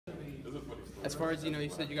As far as, you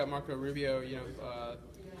said you got Marco Rubio,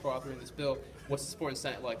 co-authoring this bill. What's the support in the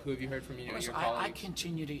Senate like? Who have you heard from, your Listen, colleagues?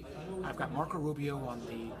 I've got Marco Rubio on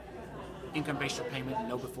the income-based repayment,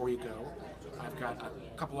 know before you go. I've got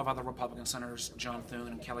a couple of other Republican senators, John Thune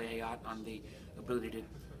and Kelly Ayotte, on the ability to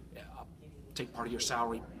take part of your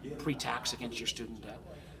salary pre-tax against your student debt.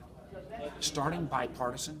 Starting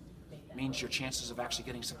bipartisan means your chances of actually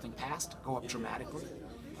getting something passed go up dramatically.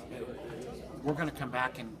 We're going to come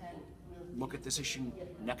back and look at this issue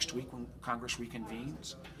next week when Congress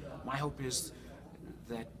reconvenes. My hope is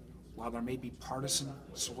that while there may be partisan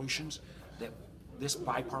solutions, that this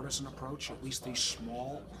bipartisan approach, at least these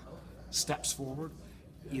small steps forward,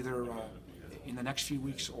 either in the next few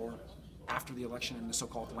weeks or after the election in the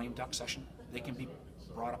so-called lame duck session, they can be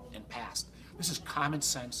brought up and passed. This is common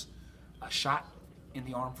sense, a shot in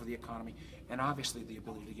the arm for the economy, and obviously the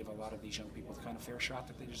ability to give a lot of these young people the kind of fair shot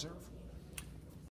that they deserve.